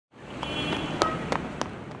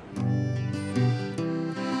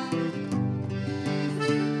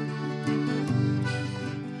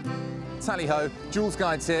Tally-ho, Joolz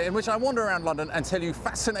Guides here, in which I wander around London and tell you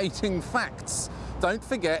fascinating facts. Don't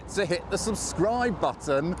forget to hit the subscribe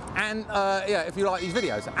button and, yeah, if you like these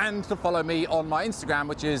videos, and to follow me on my Instagram,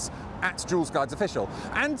 which is @JoolzGuidesOfficial.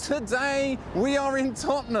 And today we are in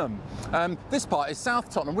Tottenham. This part is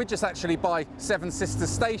South Tottenham. We're just actually by Seven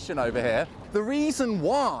Sisters station over here. The reason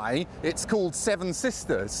why it's called Seven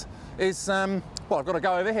Sisters is, well, I've got to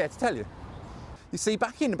go over here to tell you. You see,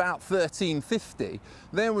 back in about 1350,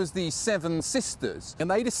 there was the Seven Sisters,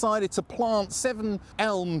 and they decided to plant 7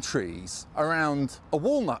 elm trees around a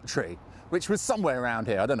walnut tree, which was somewhere around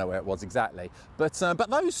here. I don't know where it was exactly. But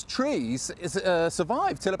those trees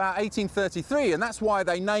survived till about 1833, and that's why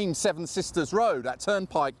they named Seven Sisters Road, that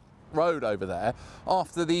turnpike road over there,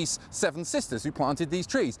 after these 7 sisters who planted these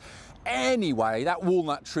trees. Anyway, that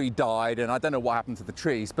walnut tree died, and I don't know what happened to the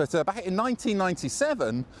trees, but back in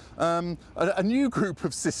 1997, a new group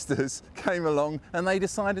of sisters came along and they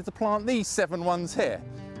decided to plant these 7 ones here.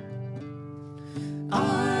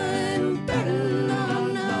 I'm betting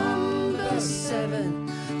on number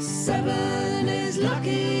 7. 7 is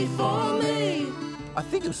lucky for me. I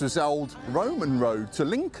think this was old Roman road to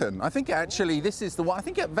Lincoln. I think actually this is the one. I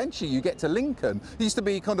think eventually you get to Lincoln. It used to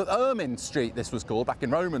be kind of Ermine Street, this was called, back in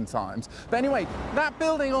Roman times. But anyway, that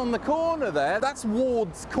building on the corner there, that's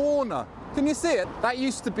Ward's Corner. Can you see it? That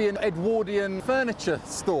used to be an Edwardian furniture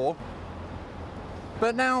store.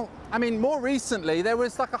 But now, I mean, more recently, there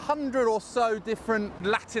was like 100 or so different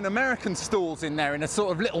Latin American stalls in there in a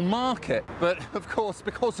sort of little market. But of course,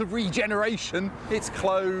 because of regeneration, it's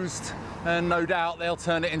closed. And no doubt they'll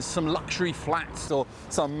turn it into some luxury flats or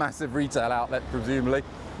some massive retail outlet, presumably.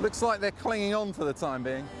 Looks like they're clinging on for the time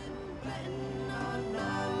being.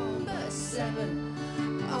 Number 7.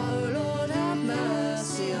 Oh Lord, have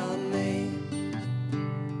mercy on me.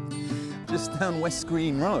 Just down West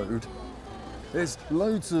Green Road, there's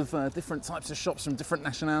loads of different types of shops from different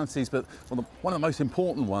nationalities, but one of the most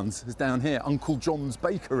important ones is down here, Uncle John's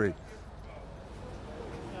Bakery.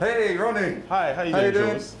 Hey, Ronnie. Hi, how you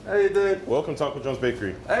doing, Joolz? How you doing? Welcome to Uncle John's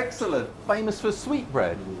Bakery. Excellent. Famous for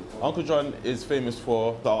sweetbread. Uncle John is famous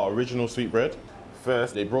for our original sweetbread.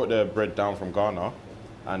 First, they brought their bread down from Ghana,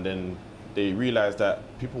 and then they realized that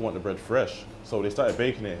people want the bread fresh. So they started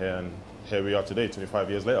baking it here, and here we are today, 25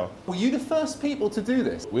 years later. Were you the first people to do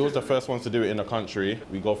this? We was the first ones to do it in the country.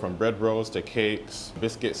 We go from bread rolls to cakes,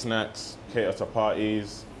 biscuit snacks, cater to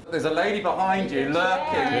parties. There's a lady behind you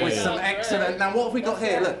lurking with some excellent... Now, what have we got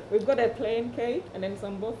here? Look. We've got a plain cake and then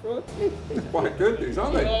some buffalo. Quite good, these,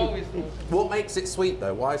 aren't they? Always good. What makes it sweet,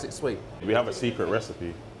 though? Why is it sweet? We have a secret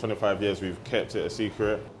recipe. 25 years we've kept it a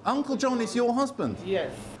secret. Uncle John is your husband?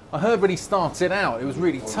 Yes. I heard when he started out, it was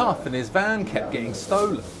really tough and his van kept getting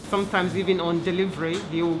stolen. Sometimes even on delivery,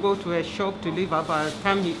 he will go to a shop to deliver, by the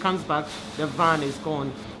time he comes back, the van is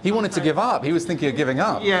gone. He wanted to give up. He was thinking of giving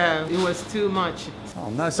up. Yeah, it was too much. Oh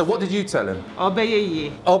no, so what did you tell him?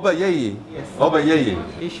 Obeyeye. Obeyeye? Yes.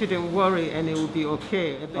 Obeyeye. He shouldn't worry and it will be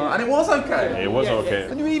okay. And it was okay? It was Yes. okay.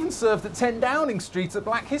 And you even served at 10 Downing Street at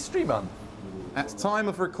Black History Month. At time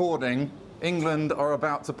of recording, England are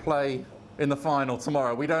about to play in the final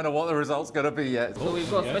tomorrow. We don't know what the result's going to be yet. So we've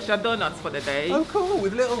got special donuts for the day. Oh cool,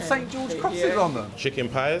 with little St. George crosses on them. Chicken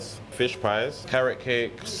pies, fish pies, carrot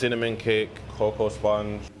cake, cinnamon cake, cocoa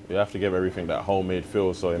sponge. You have to give everything that homemade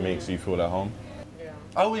feel so it makes you feel at home.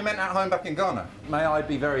 Oh, we meant at home back in Ghana. May I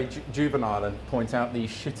be very juvenile and point out the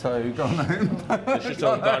Shito Ghanaian The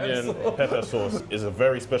Shito Ghanaian pepper sauce is a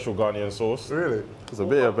very special Ghanaian sauce. Really? It's a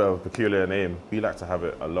bit of a peculiar name. We like to have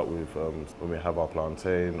it a lot with when we have our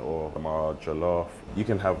plantain or our jollof. You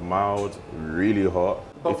can have mild, really hot,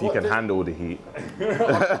 But if you can handle the heat.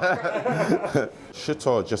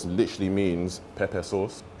 Shito just literally means pepper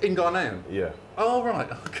sauce. In Ghanaian? Yeah. Oh, right.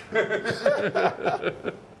 Okay.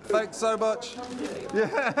 Thanks so much.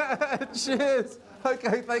 Yeah, cheers.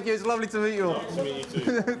 Okay, thank you. It's lovely to meet you all. Nice to meet you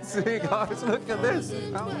too. See you guys. Look at this.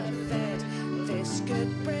 This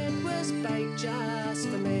good bread was baked just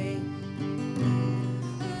for me.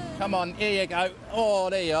 Come on, here you go. Oh,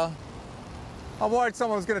 there you are. I'm worried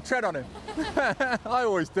someone was going to tread on him. I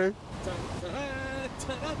always do.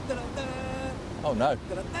 Oh, no.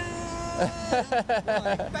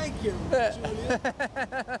 Thank you,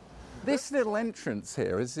 Julia. This little entrance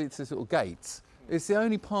here, it's this little gate, is the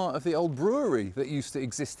only part of the old brewery that used to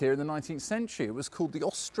exist here in the 19th century. It was called the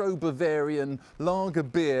Austro-Bavarian Lager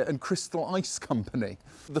Beer and Crystal Ice Company.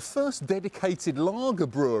 The first dedicated lager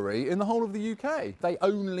brewery in the whole of the UK. They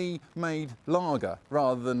only made lager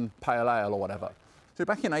rather than pale ale or whatever. So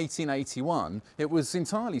back in 1881, it was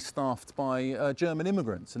entirely staffed by German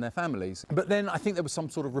immigrants and their families. But then I think there was some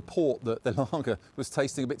sort of report that the lager was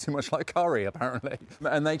tasting a bit too much like curry, apparently.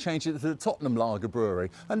 And they changed it to the Tottenham Lager Brewery.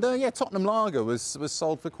 And yeah, Tottenham Lager was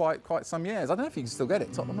sold for quite some years. I don't know if you can still get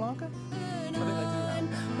it, Tottenham Lager? I think they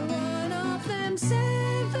do. One of them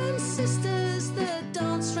 7 sisters that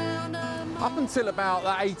danced round a Up until about the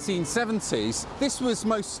 1870s, this was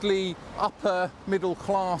mostly upper middle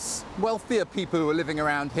class, wealthier people who were living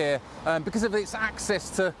around here because of its access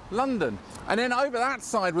to London. And then over that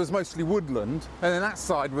side was mostly woodland, and then that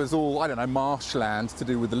side was all, I don't know, marshland to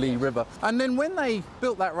do with the Lee River. And then when they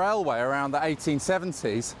built that railway around the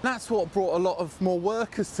 1870s, that's what brought a lot of more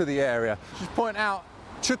workers to the area. Just point out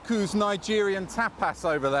Chukwu's Nigerian Tapas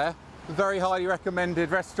over there, a very highly recommended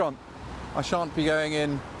restaurant. I shan't be going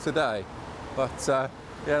in today. But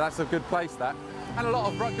yeah, that's a good place, that. And a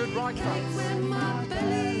lot of good ride tracks. when my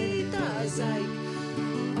belly does ache.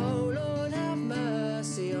 Oh Lord, have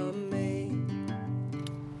mercy on me.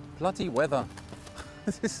 Bloody weather.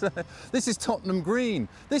 This is Tottenham Green.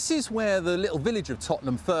 This is where the little village of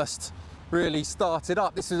Tottenham first really started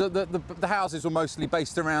up. This is the houses were mostly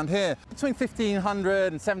based around here. Between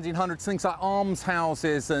 1500 and 1700, things like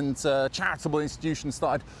almshouses and charitable institutions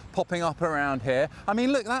started popping up around here. I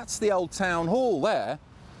mean, look, that's the old town hall there.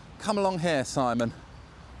 Come along here, Simon.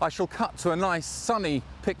 I shall cut to a nice sunny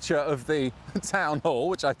picture of the town hall,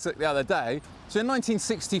 which I took the other day. So in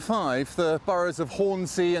 1965, the boroughs of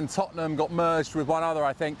Hornsey and Tottenham got merged with one other,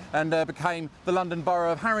 I think, and became the London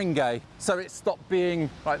borough of Haringey. So it stopped being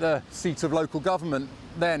like the seat of local government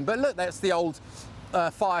then. But look, that's the old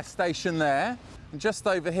fire station there. And just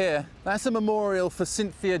over here, that's a memorial for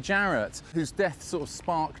Cynthia Jarrett, whose death sort of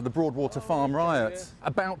sparked the Broadwater Farm riots,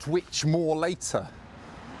 about which more later.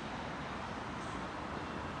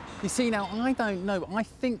 You see, now, I don't know, I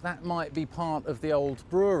think that might be part of the old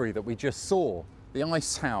brewery that we just saw, the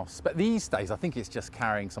ice house. But these days, I think it's just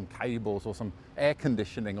carrying some cables or some air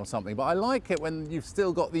conditioning or something. But I like it when you've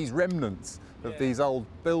still got these remnants of these old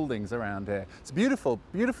buildings around here. It's a beautiful,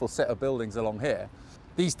 beautiful set of buildings along here.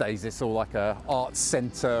 These days, it's all like a arts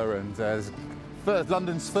centre, and there's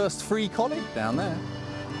London's first free college down there.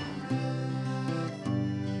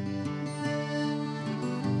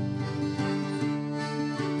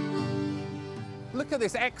 Look at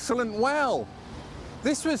this excellent well.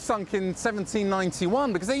 This was sunk in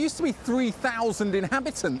 1791 because there used to be 3,000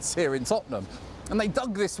 inhabitants here in Tottenham. And they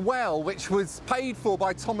dug this well, which was paid for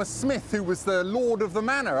by Thomas Smith, who was the lord of the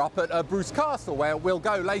manor up at Bruce Castle, where we'll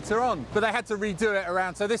go later on. But they had to redo it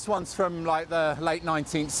around, so this one's from like the late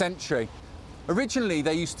 19th century. Originally,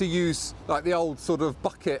 they used to use like the old sort of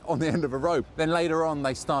bucket on the end of a rope. Then later on,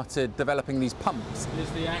 they started developing these pumps.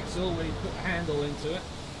 Here's the axle where you put a handle into it.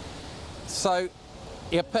 So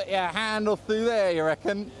you put your handle through there, you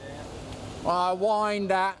reckon? Yeah. I wind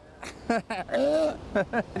that.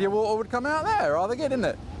 Your water would come out there. Rather good, isn't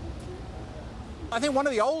it? I think one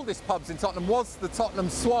of the oldest pubs in Tottenham was the Tottenham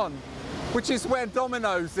Swan, which is where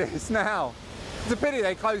Domino's is now. It's a pity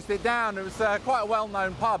they closed it down. It was quite a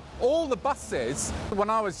well-known pub. All the buses, when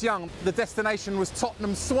I was young, the destination was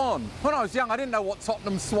Tottenham Swan. When I was young, I didn't know what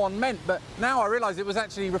Tottenham Swan meant, but now I realise it was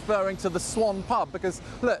actually referring to the Swan pub, because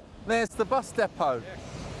look, there's the bus depot. Yes.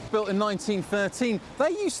 Built in 1913. They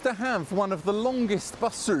used to have one of the longest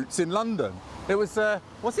bus routes in London. It was it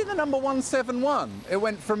the number 171? It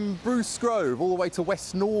went from Bruce Grove all the way to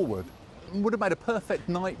West Norwood. It would have made a perfect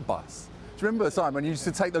night bus. Do you remember the time when you used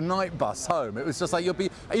to take the night bus home? It was just like you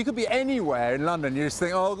could be anywhere in London. You just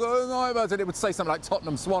think, oh, go to the night bus, and it would say something like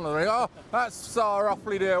Tottenham Swan, and you think, oh, that's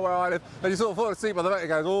roughly near where I live. And you sort of fall asleep by the back, it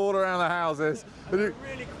goes all around the houses. Really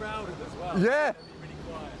crowded as well. Yeah.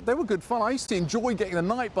 They were good fun. I used to enjoy getting the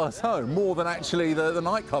night bus home more than actually the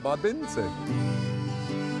nightclub I'd been to.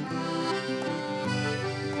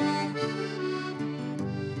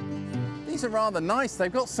 These are rather nice.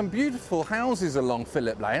 They've got some beautiful houses along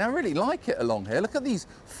Phillip Lane. I really like it along here. Look at these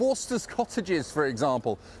Forster's cottages, for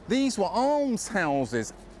example. These were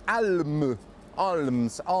almshouses,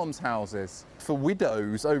 almshouses for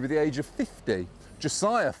widows over the age of 50.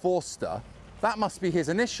 Josiah Forster, that must be his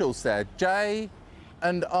initials there, J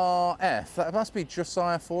and RF. That must be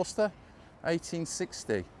Josiah Forster,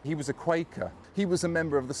 1860. He was a Quaker. He was a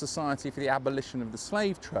member of the Society for the Abolition of the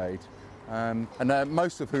Slave Trade, and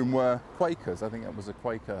most of whom were Quakers. I think it was a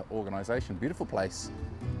Quaker organisation. Beautiful place.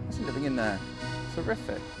 Imagine living in there.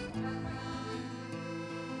 Terrific.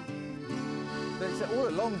 There's all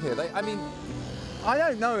along here. I mean, I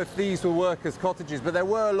don't know if these were workers' cottages, but there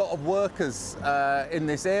were a lot of workers in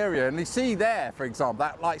this area. And you see there, for example,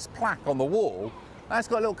 that like plaque on the wall. That's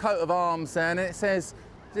got a little coat of arms there, and it says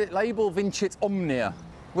label vincit omnia,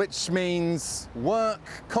 which means work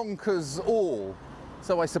conquers all.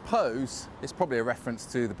 So I suppose it's probably a reference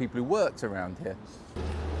to the people who worked around here.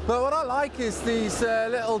 But what I like is these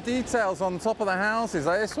little details on top of the houses.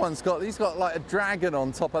 Like this one's got, he's got like a dragon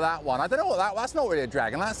on top of that one. I don't know what that's not really a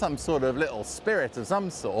dragon, that's some sort of little spirit of some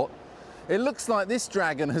sort. It looks like this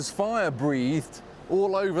dragon has fire breathed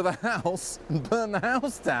all over the house and burned the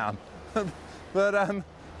house down. But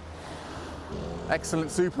excellent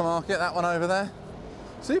supermarket, that one over there.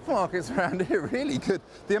 Supermarkets around here are really good.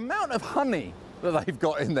 The amount of honey that they've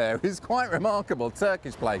got in there is quite remarkable.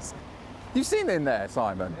 Turkish place. You've seen in there,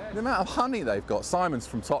 Simon? Yeah. The amount of honey they've got. Simon's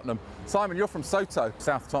from Tottenham. Simon, you're from Soto,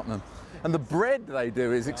 South Tottenham. And the bread they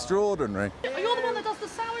do is extraordinary. Are you the one that does the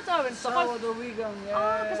sourdough and stuff? Sourdough vegan, yeah.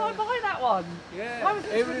 Oh, because I buy that one. Yeah,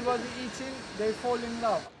 everybody eating, they fall in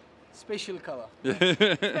love. Special colour.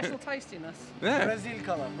 Special tastiness. Yeah. Brazil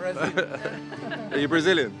colour, Brazil. Are you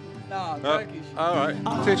Brazilian? No, Turkish. All right.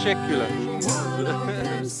 Teşekkürler. One of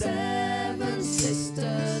them seven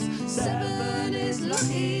sisters, seven is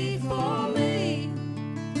lucky for me.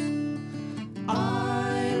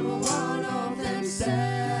 I'm one of them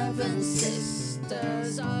seven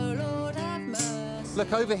sisters, oh Lord have mercy.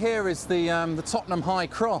 Look, over here is the Tottenham High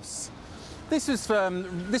Cross. This is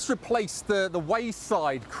this replaced the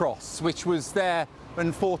wayside cross, which was there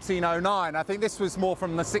in 1409. I think this was more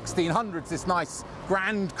from the 1600s, this nice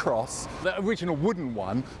grand cross. The original wooden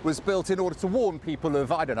one was built in order to warn people of,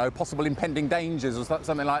 I don't know, possible impending dangers or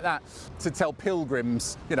something like that, to tell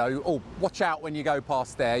pilgrims, you know, oh, watch out when you go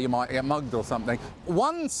past there, you might get mugged or something.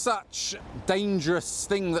 One such dangerous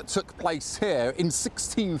thing that took place here in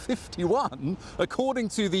 1651, according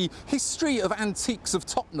to the History of Antiques of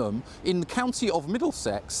Tottenham in the County of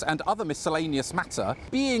Middlesex and other miscellaneous matter,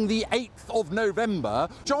 being the 8th of November,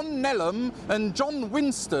 John Nellam and John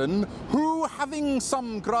Winston, who, having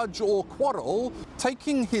some grudge or quarrel,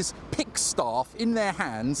 taking his pickstaff in their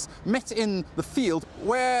hands, met in the field,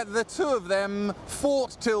 where the two of them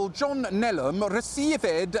fought till John Nellam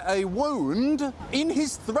received a wound in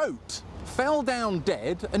his throat, fell down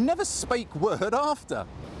dead, and never spake word after.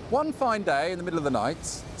 One fine day in the middle of the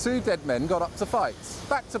night, two dead men got up to fight.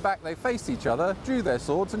 Back to back they faced each other, drew their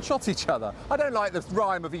swords and shot each other. I don't like the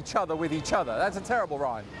rhyme of each other with each other. That's a terrible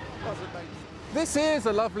rhyme. This is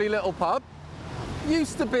a lovely little pub.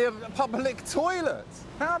 Used to be a public toilet.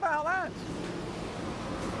 How about that?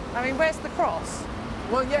 I mean, where's the cross?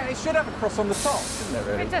 Well, yeah, it should have a cross on the top, shouldn't it,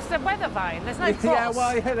 really? It's just a weather vane, there's no cross. Yeah,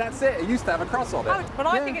 well, yeah, that's it. It used to have a cross on it. Oh, but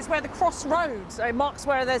I think it's where the crossroads, it marks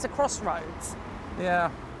where there's a crossroads.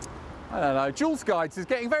 Yeah. I don't know, Joolz Guides is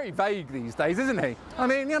getting very vague these days, isn't he? I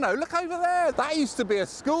mean, you know, look over there. That used to be a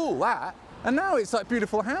school, that. And now it's like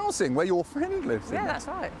beautiful housing where your friend lives in. Yeah, that's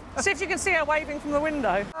right. See if you can see her waving from the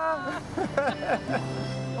window.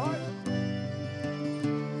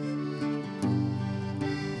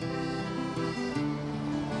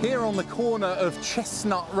 Here on the corner of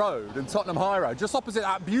Chestnut Road and Tottenham High Road, just opposite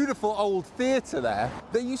that beautiful old theatre there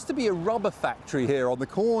used to be a rubber factory here on the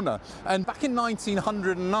corner. And back in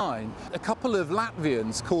 1909, a couple of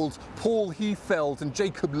Latvians called Paul Hefeld and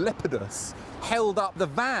Jacob Lepidus held up the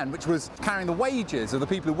van which was carrying the wages of the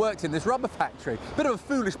people who worked in this rubber factory. Bit of a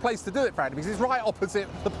foolish place to do it, frankly, because it's right opposite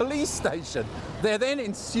the police station. There then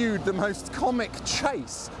ensued the most comic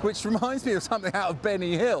chase, which reminds me of something out of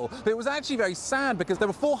Benny Hill. But it was actually very sad because there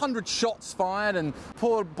were 400 shots fired and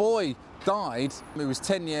poor boy died. He was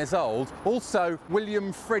 10 years old. Also,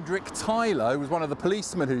 William Frederick Tyler was one of the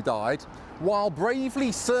policemen who died, while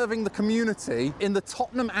bravely serving the community in the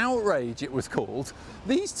Tottenham outrage, it was called.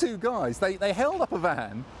 These two guys, they held up a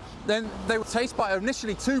van, then they were chased by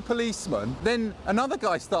initially two policemen, then another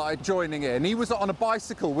guy started joining in. He was on a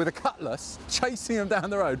bicycle with a cutlass, chasing them down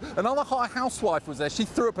the road. Another housewife was there, she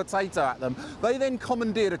threw a potato at them. They then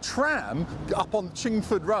commandeered a tram up on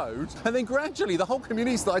Chingford Road, and then gradually the whole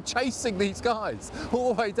community started chasing these guys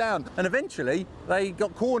all the way down. And eventually they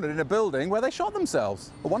got cornered in a building where they shot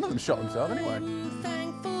themselves. Well, one of them shot himself anyway. I'm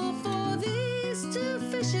thankful for these two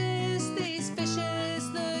fishes,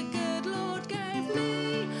 the good Lord gave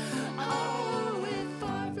me. Oh, with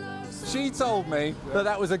 5 loaves. She told me that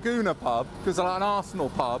that was a Gooner pub, because like an Arsenal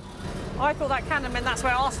pub. I thought that kind of meant that's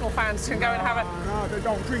where Arsenal fans can go and have a... No, they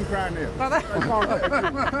don't drink around here. Oh, they...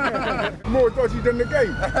 Can't drink. More dodgy than the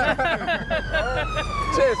game.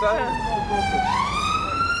 Cheers, man.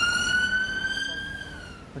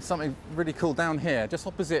 There's something really cool down here, just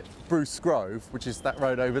opposite Bruce Grove, which is that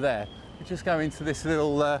road over there. You just go into this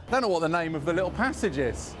little, I don't know what the name of the little passage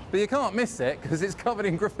is, but you can't miss it because it's covered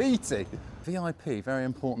in graffiti. VIP, very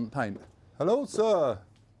important paint. Hello, sir.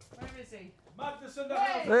 Where is he? Madness in the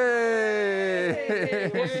house.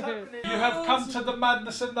 Hey! You have come to the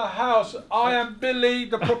madness in the house. I am Billy,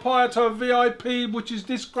 the proprietor of VIP, which is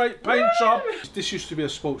this great paint shop. This used to be a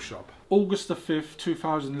sports shop. August the 5th,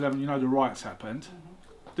 2011, you know the riots happened.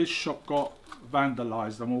 This shop got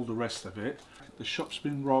vandalised and all the rest of it. The shop's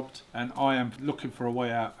been robbed and I am looking for a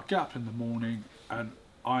way out. I get up in the morning and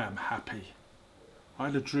I am happy. I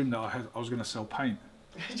had a dream that I was going to sell paint.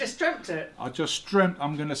 You just dreamt it? I just dreamt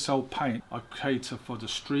I'm going to sell paint. I cater for the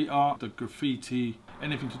street art, the graffiti,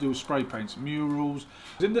 anything to do with spray paints, murals.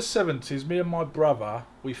 In the 70s, me and my brother,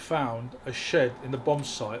 we found a shed in the bomb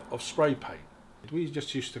site of spray paint. We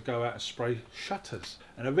just used to go out and spray shutters.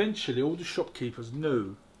 And eventually all the shopkeepers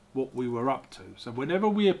knew what we were up to. So whenever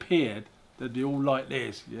we appeared, they'd be all like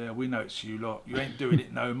this. Yeah, we know it's you lot. You ain't doing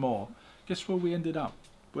it no more. Guess where we ended up?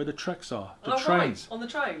 Where the tracks are, the trains. Right, on the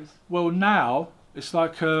trains? Well, now it's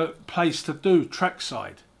like a place to do,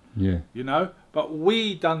 trackside. Yeah. You know? But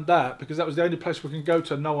we done that because that was the only place we can go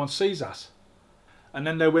to and no one sees us. And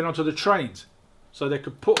then they went onto the trains. So they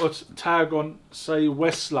could put a tag on, say,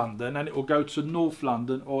 West London, and it will go to North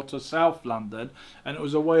London or to South London. And it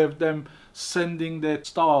was a way of them sending their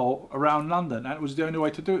style around London. And it was the only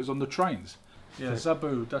way to do it, was on the trains. Yeah,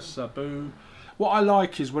 Zabu, that's Zabu. What I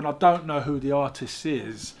like is when I don't know who the artist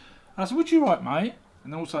is, and I say, "Would you write, mate?"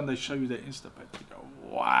 And all of a sudden they show you their Insta page. You go,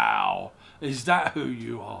 "Wow, is that who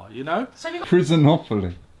you are?" You know?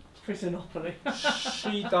 Prisonopoly. Prisonopoly.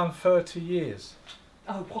 She done 30 years.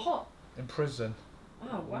 Oh, what? In prison.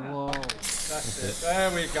 Oh, wow. Whoa. That's it. There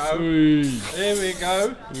we go. Wee. Here we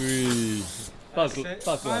go. Wee. That's it.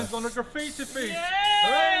 Hands on a graffiti feed.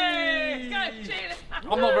 Hey! Go, Julie.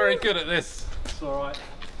 I'm not very good at this. It's all right.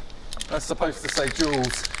 That's supposed to say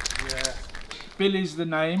Joolz. Yeah. Billy's the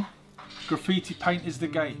name. Graffiti Paint is the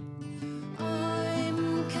game.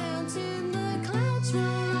 I'm counting the clouds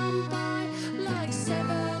roll by like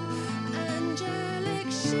 7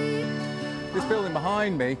 angelic sheep. This building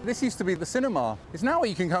behind me, this used to be the cinema. It's now where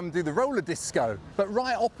you can come and do the roller disco. But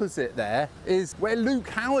right opposite there is where Luke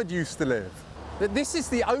Howard used to live. This is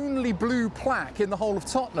the only blue plaque in the whole of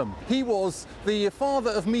Tottenham. He was the father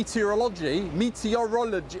of meteorology,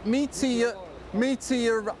 meteorology.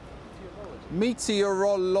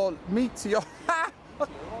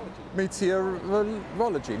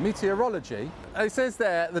 And it says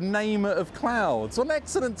there, the namer of clouds. What an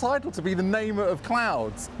excellent title to be the namer of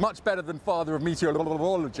clouds. Much better than father of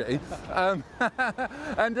meteorology. And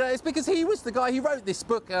it's because he was the guy, he wrote this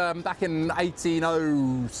book back in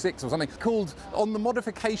 1806 or something, called On the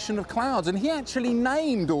Modification of Clouds. And he actually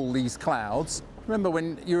named all these clouds. Remember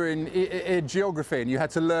when you were in geography and you had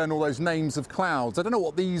to learn all those names of clouds? I don't know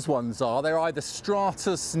what these ones are. They're either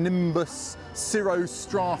stratus, nimbus,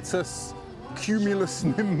 cirrostratus, cumulus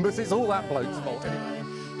nimbus. It's all that bloke's fault anyway.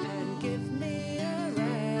 And give me a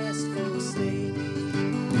restful sleep.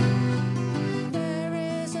 There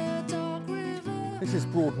is a dark river. This is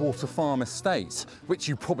Broadwater Farm estate, which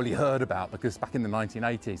you probably heard about because back in the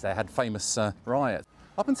 1980s they had famous riots.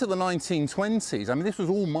 Up until the 1920s, I mean, this was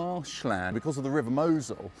all marshland because of the River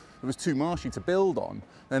Mosel. It was too marshy to build on.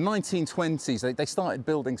 In the 1920s, they started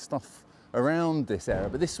building stuff around this area,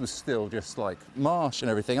 but this was still just like marsh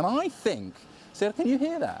and everything. And I think, see, can you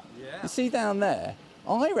hear that? Yeah. You see down there?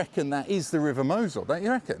 I reckon that is the River Mosel, don't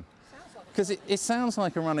you reckon? Because it sounds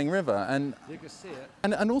like a running river, and You can see it.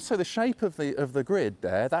 and also the shape of the grid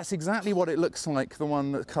there. That's exactly what it looks like, the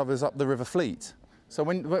one that covers up the River Fleet. So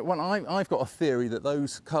when I've got a theory that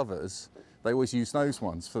those covers, they always use those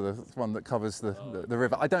ones for the one that covers the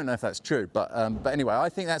river. I don't know if that's true, but anyway, I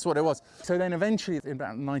think that's what it was. So then eventually, in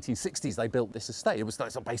about the 1960s, they built this estate. It was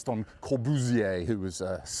based on Corbusier, who was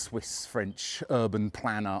a Swiss-French urban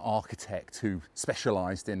planner, architect who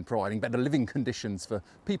specialised in providing better living conditions for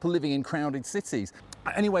people living in crowded cities.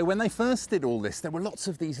 Anyway, when they first did all this, there were lots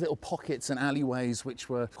of these little pockets and alleyways which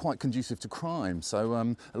were quite conducive to crime. So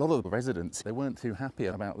a lot of the residents, they weren't too happy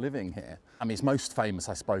about living here. I mean, it's most famous,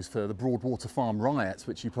 I suppose, for the Broadwater Farm riots,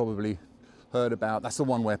 which you probably heard about. That's the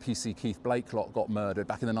one where PC Keith Blakelock got murdered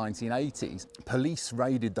back in the 1980s. Police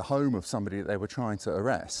raided the home of somebody that they were trying to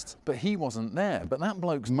arrest, but he wasn't there. But that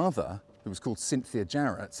bloke's mother, who was called Cynthia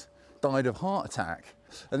Jarrett, died of heart attack.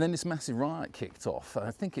 And then this massive riot kicked off. I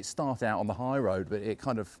think it started out on the high road, but it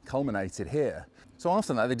kind of culminated here. So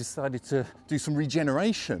after that, they decided to do some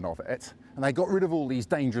regeneration of it. And they got rid of all these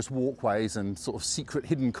dangerous walkways and sort of secret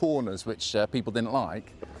hidden corners, which people didn't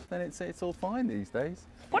like. Then it's all fine these days.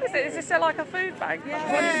 What is it? Is this like a food bank?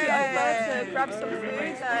 Yeah, over to grab some food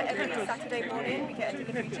every Saturday morning. We get a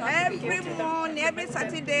delivery charge. Every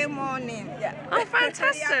Saturday morning. Yeah. Oh,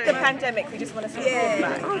 fantastic. The pandemic, we just want to support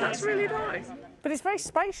back. Oh, that's really nice. But it's very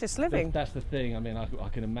spacious living. That's the thing. I mean, I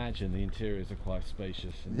can imagine the interiors are quite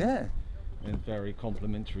spacious. And, yeah. And very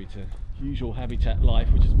complementary to usual habitat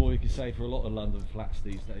life, which is more you could say for a lot of London flats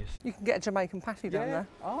these days. You can get a Jamaican patty down there.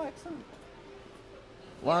 Oh, excellent.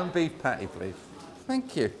 One beef patty, please.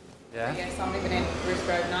 Thank you. Yeah. Yes, I'm living in Bruce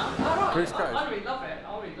Grove now. Oh, right. Bruce Grove. I really love it.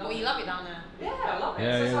 I really love it. Well, you love it down there? Yeah, I love it.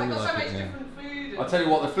 Yeah, So it's like we got like so much it, yeah. different food. I'll tell you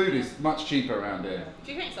what, the food is much cheaper around here.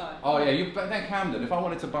 Do you think so? Oh yeah, you then Camden. If I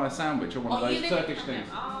wanted to buy a sandwich or one of those Turkish things.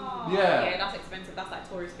 Oh, yeah, that's expensive. That's like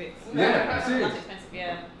tourist bits. Yeah, that's it. That's expensive,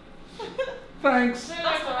 yeah. Thanks.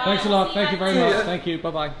 That's all right. Thanks a lot. Thank you very much. Yeah. Thank you.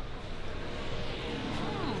 Bye bye.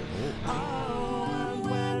 Oh, and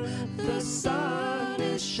when the sun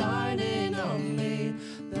is shining on me,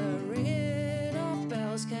 the ring of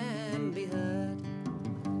bells can be heard.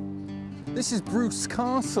 This is Bruce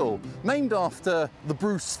Castle, named after the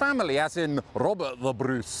Bruce family, as in Robert the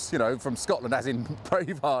Bruce, you know, from Scotland, as in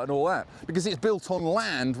Braveheart and all that, because it's built on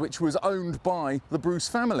land which was owned by the Bruce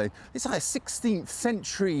family. It's like a 16th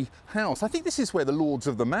century house. I think this is where the Lords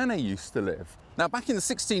of the Manor used to live. Now, back in the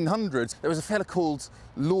 1600s, there was a fella called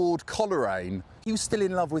Lord Coleraine. He was still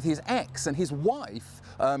in love with his ex, and his wife,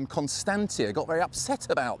 Constantia, got very upset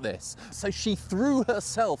about this. So she threw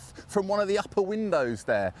herself from one of the upper windows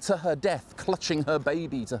there to her death, clutching her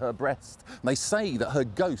baby to her breast. And they say that her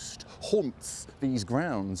ghost haunts these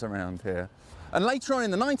grounds around here. And later on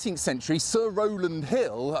in the 19th century, Sir Rowland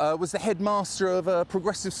Hill was the headmaster of a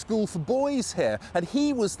progressive school for boys here. And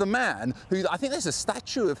he was the man who, I think there's a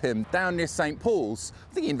statue of him down near St. Paul's.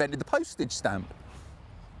 I think he invented the postage stamp.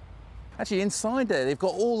 Actually, inside there, they've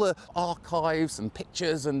got all the archives and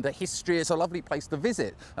pictures and the history. It's a lovely place to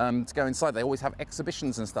visit, to go inside. They always have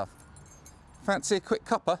exhibitions and stuff. Fancy a quick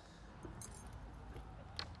cuppa?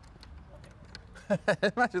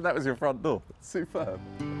 Imagine that was your front door. Superb.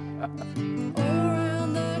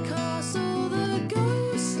 Around the castle, the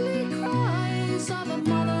ghostly cries of a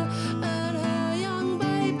mother and her young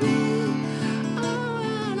baby. Oh,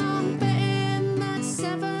 and I'm betting that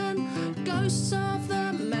 7 ghosts of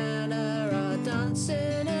the manor are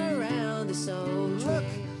dancing around this old tree.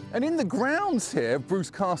 And in the grounds here of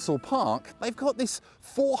Bruce Castle Park, they've got this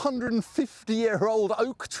 450-year-old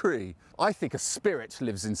oak tree. I think a spirit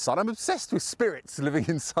lives inside. I'm obsessed with spirits living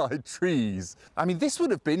inside trees. I mean, this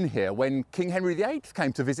would have been here when King Henry VIII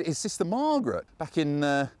came to visit his sister Margaret back in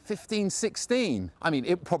 1516. I mean,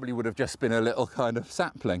 it probably would have just been a little kind of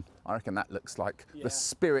sapling. I reckon that looks like the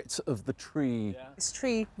spirit of the tree. Yeah. This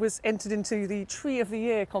tree was entered into the Tree of the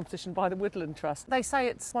Year competition by the Woodland Trust. They say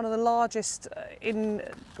it's one of the largest in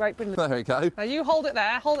Great Britain. There we go. Now you hold it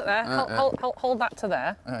there, hold it there, hold that to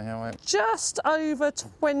there. Yeah, wait. Just over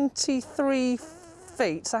 23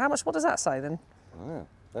 feet. So what does that say then? Oh,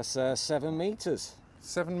 that's 7 metres.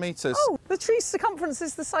 7 metres. Oh, the tree's circumference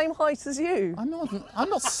is the same height as you. I'm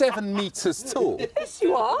not 7 metres tall. Yes,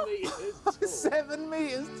 you are. I'm 7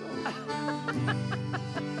 metres tall.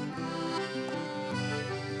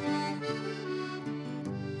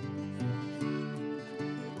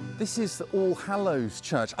 This is the All Hallows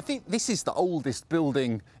Church. I think this is the oldest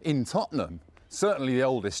building in Tottenham. Certainly the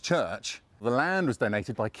oldest church. The land was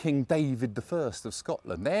donated by King David I of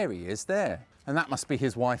Scotland. There he is, there. And that must be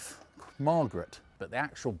his wife, Margaret. But the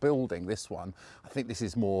actual building, this one, I think this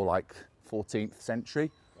is more like 14th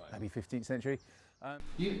century, maybe 15th century.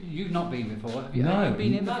 You've not been before, have you? No. Have you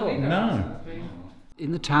been in before? No.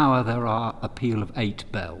 In the tower there are a peal of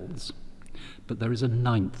 8 bells, but there is a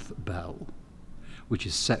 9th bell, which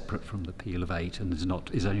is separate from the peal of 8 and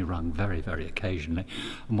is only rung very, very occasionally.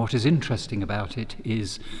 And what is interesting about it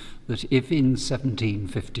is that if in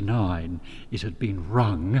 1759 it had been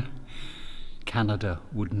rung, Canada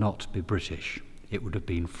would not be British. It would have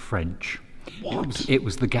been French. What? It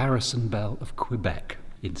was the garrison bell of Quebec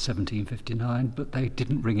in 1759, but they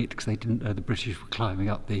didn't ring it because they didn't know the British were climbing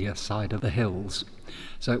up the side of the hills.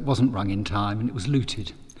 So it wasn't rung in time and it was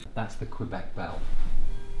looted. That's the Quebec bell.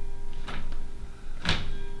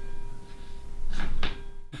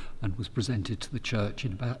 And was presented to the church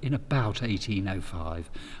in about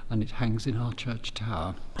 1805, and it hangs in our church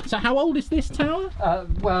tower. So how old is this tower?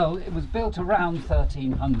 Well, it was built around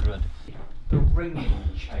 1300. The ringing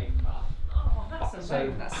chamber. Oh, that's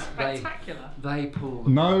spectacular. They pull.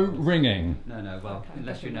 No ringing. No. Well,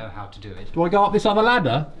 unless you know how to do it. Do I go up this other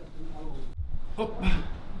ladder? Oh.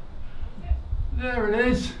 There it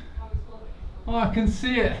is. Oh, I can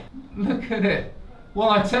see it. Look at it. Well,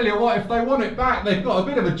 I tell you what, if they want it back, they've got a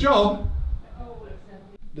bit of a job.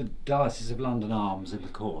 The Diocese of London Arms in the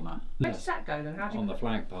corner. Where does that go then? How do you... On the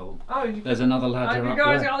flagpole. Oh, there's another ladder you up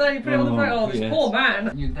guys there. got there, you put it on the flagpole. Oh, this yes. poor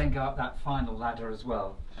man. You then go up that final ladder as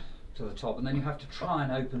well. to the top, and then you have to try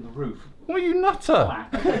and open the roof. What are you, nutter?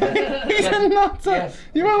 He's Yes. a nutter! Yes.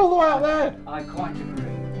 You're all the way out there! I quite agree.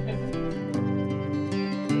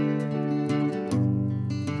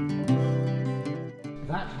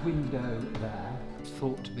 That window there is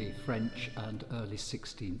thought to be French and early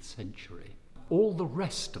 16th century. All the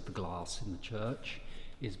rest of the glass in the church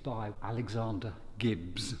is by Alexander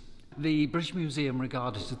Gibbs. The British Museum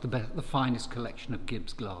regards it as the finest collection of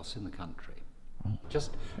Gibbs glass in the country.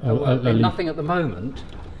 Just nothing at the moment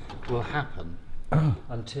will happen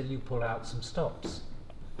until you pull out some stops.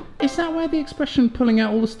 Is that where the expression pulling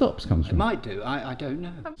out all the stops comes It from? might do, I don't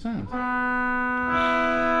know. Sounds.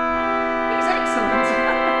 He's excellent.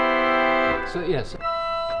 So yes.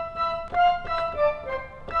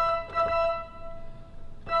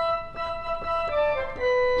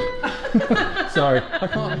 Sorry, I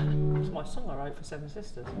can't. It's my song I wrote for Seven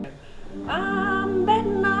Sisters. I'm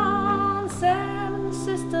betting on Seven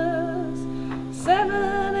Sisters.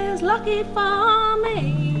 Seven is lucky for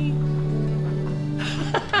me.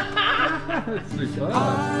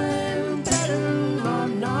 I'm betting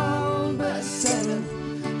on number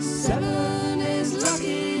 7. 7 is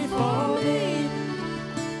lucky for me.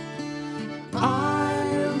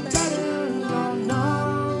 I'm betting on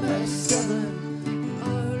number 7.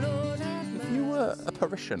 If you were a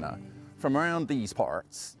parishioner from around these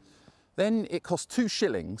parts, then it cost 2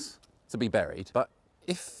 shillings to be buried. But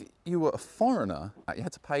if you were a foreigner, you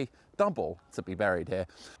had to pay double to be buried here.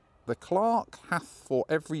 The clerk hath for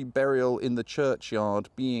every burial in the churchyard,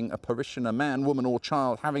 being a parishioner, man, woman or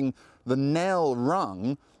child, having the knell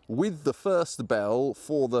rung with the first bell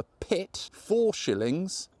for the pit 4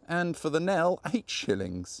 shillings, and for the knell 8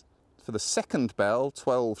 shillings. For the second bell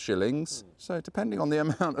 12 shillings. So depending on the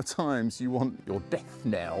amount of times you want your death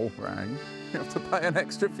knell rang, you have to pay an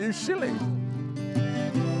extra few shillings.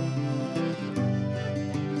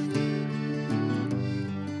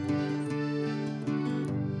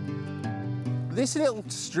 This little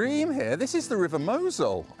stream here, this is the River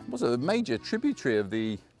Mosel. It was a major tributary of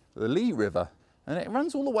the Lee River, and it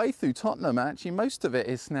runs all the way through Tottenham. Actually, most of it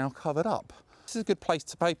is now covered up. This is a good place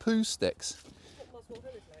to pay poo sticks.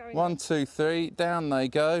 1, 2, 3, down they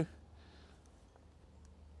go.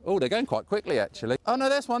 Oh, they're going quite quickly, actually. Oh no,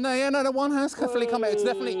 there's one there. Yeah, no, one has carefully come out. It's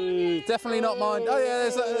definitely not mine. Oh yeah,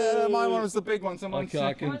 there's my one was the big one.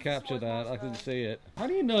 I can capture that. I can see it. How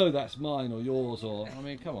do you know that's mine or yours or? I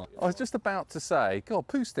mean, come on. I was just about to say, God,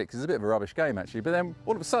 poo sticks is a bit of a rubbish game, actually. But then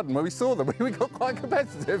all of a sudden, when we saw them, we got quite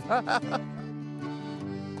competitive.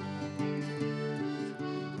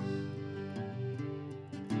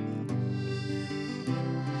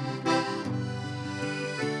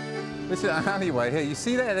 This is an alleyway here. You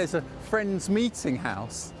see there's a Friends Meeting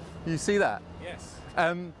House. You see that? Yes.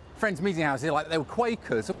 Friends Meeting House, like they were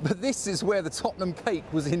Quakers, but this is where the Tottenham cake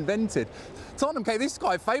was invented. Tottenham cake, this is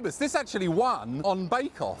quite famous. This actually won on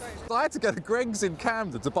Bake Off. So I had to go to Greggs in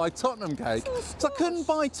Camden to buy Tottenham cake. So I couldn't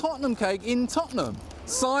buy Tottenham cake in Tottenham.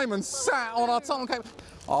 Simon sat on our Tottenham cake.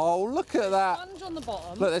 Oh, look at that. Sponge on the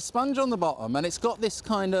bottom. Look, there's sponge on the bottom, and it's got this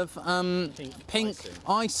kind of pink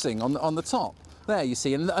icing on the top. There you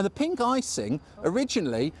see, and the pink icing,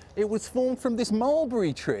 originally, it was formed from this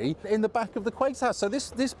mulberry tree in the back of the Quake's house. So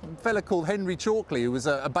this fella called Henry Chalkley, who was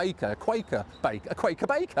a baker, a Quaker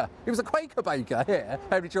baker. He was a Quaker baker here,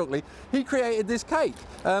 Henry Chalkley. He created this cake.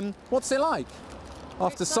 What's it like?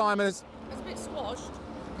 After Simon has... It's a bit squashed.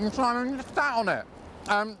 Simon sat on it.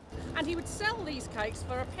 And he would sell these cakes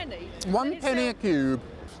for a penny. 1 penny a cube.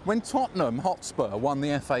 When Tottenham Hotspur won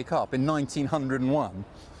the FA Cup in 1901,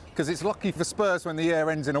 because it's lucky for Spurs when the year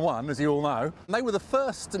ends in a 1, as you all know. They were the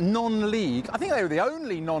first non-league, I think they were the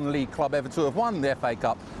only non-league club ever to have won the FA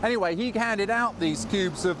Cup. Anyway, he handed out these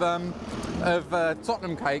cubes of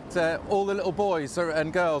Tottenham cake to all the little boys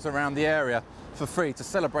and girls around the area for free to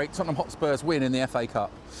celebrate Tottenham Hotspur's win in the FA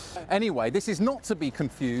Cup. Anyway, this is not to be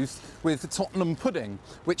confused with Tottenham pudding,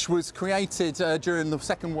 which was created during the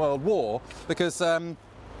Second World War, because it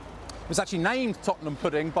was actually named Tottenham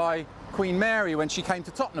pudding by Queen Mary when she came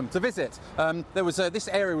to Tottenham to visit. This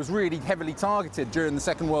area was really heavily targeted during the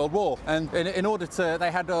Second World War, and in order to,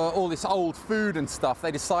 they had all this old food and stuff,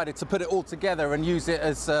 they decided to put it all together and use it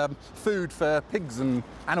as food for pigs and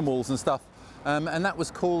animals and stuff. And that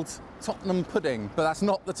was called Tottenham pudding, but that's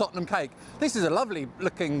not the Tottenham cake. This is a lovely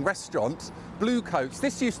looking restaurant, Blue Coats.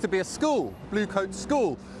 This used to be a school, Blue Coats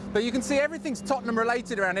School. But you can see everything's Tottenham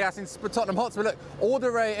related around here, since Tottenham Hotspur. Look,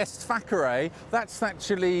 Ordere est facere, that's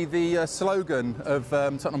actually the slogan of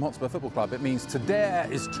Tottenham Hotspur Football Club. It means to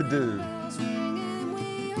dare is to do.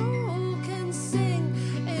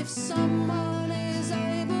 If someone is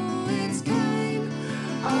able, it's game.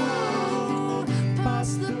 Oh,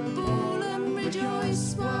 pass the ball.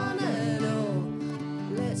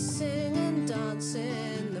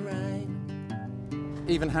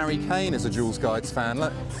 Even Harry Kane is a Joolz Guides fan,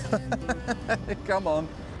 look. Come on.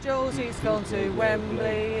 Joolz, he's gone to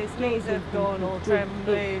Wembley, his knees have gone all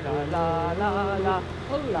trembly, la la la la,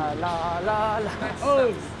 oh la la la la.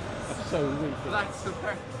 Oh, that's so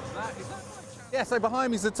weak. Yeah, so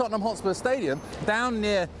behind me is the Tottenham Hotspur Stadium. Down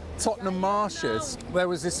near Tottenham Marshes, there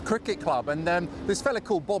was this cricket club, and this fella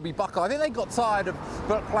called Bobby Buckle, I think they got tired of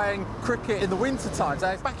playing cricket in the winter times.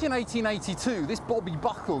 Back in 1882, this Bobby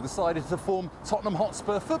Buckle decided to form Tottenham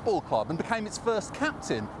Hotspur Football Club and became its first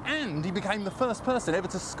captain, and he became the first person ever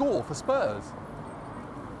to score for Spurs.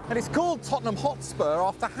 And it's called Tottenham Hotspur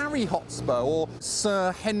after Harry Hotspur, or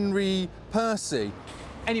Sir Henry Percy.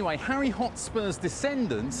 Anyway, Harry Hotspur's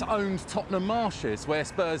descendants owned Tottenham Marshes, where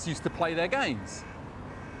Spurs used to play their games.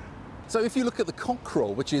 So if you look at the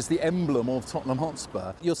cockerel, which is the emblem of Tottenham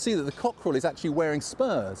Hotspur, you'll see that the cockerel is actually wearing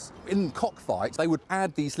spurs. In cockfights, they would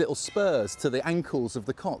add these little spurs to the ankles of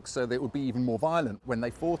the cock so that it would be even more violent when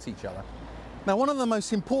they fought each other. Now, one of the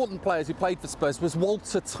most important players who played for Spurs was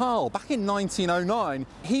Walter Tull. Back in 1909,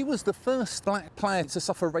 he was the first black player to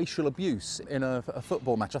suffer racial abuse in a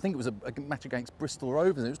football match. I think it was a match against Bristol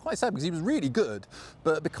Rovers. It was quite sad because he was really good,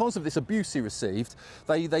 but because of this abuse he received,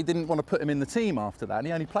 they didn't want to put him in the team after that. And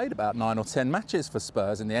he only played about 9 or 10 matches for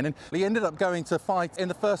Spurs in the end. And he ended up going to fight in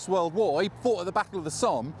the First World War. He fought at the Battle of the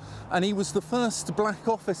Somme, and he was the first black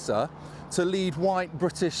officer to lead white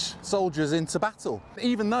British soldiers into battle,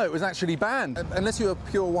 even though it was actually banned. Unless you were a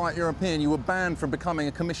pure white European, you were banned from becoming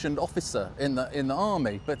a commissioned officer in the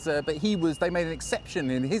army. But they made an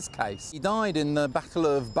exception in his case. He died in the Battle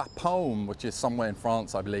of Bapaume, which is somewhere in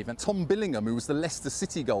France, I believe. And Tom Billingham, who was the Leicester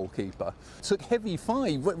City goalkeeper, took heavy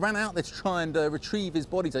fire. He ran out there to try and retrieve his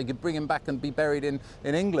body so he could bring him back and be buried in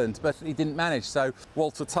England, but he didn't manage. So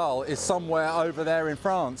Walter Tull is somewhere over there in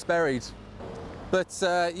France, buried. But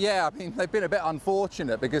yeah, I mean, they've been a bit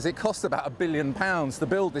unfortunate because it cost about £1 billion to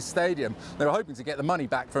build this stadium. They were hoping to get the money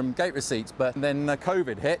back from gate receipts, but then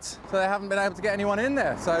COVID hit, so they haven't been able to get anyone in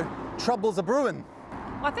there. So troubles are brewing.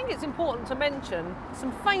 I think it's important to mention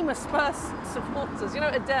some famous Spurs supporters. You know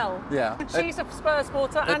Adele? Yeah. She's a Spurs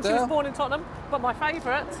supporter, and she was born in Tottenham, but my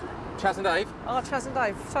favourite... Chaz and Dave? Oh, Chaz and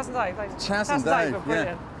Dave. Chaz and Dave. Chaz and Dave, are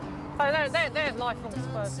brilliant. Yeah. They're lifelong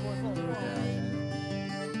Spurs supporters.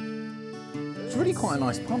 It's really quite a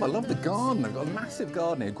nice pub. I love the garden. They've got a massive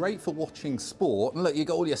garden here, great for watching sport. And look, you've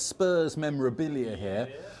got all your Spurs memorabilia here.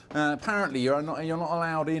 Apparently, you're not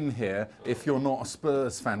allowed in here if you're not a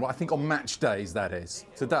Spurs fan. Well, I think on match days, that is.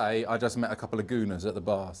 Today, I just met a couple of gooners at the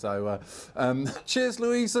bar. So, cheers,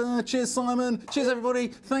 Louisa. Cheers, Simon. Cheers, everybody.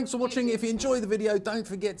 Thanks for watching. If you enjoyed the video, don't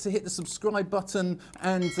forget to hit the subscribe button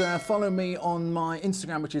and follow me on my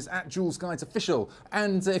Instagram, which is @JoolzGuidesOfficial.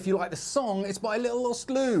 And if you like the song, it's by Little Lost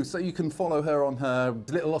Lou. So you can follow her on her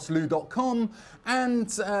littlelostlou.com. And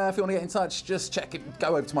if you want to get in touch, just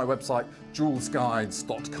go over to my website,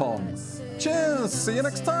 joolzguides.com. Cheers, see you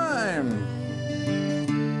next time.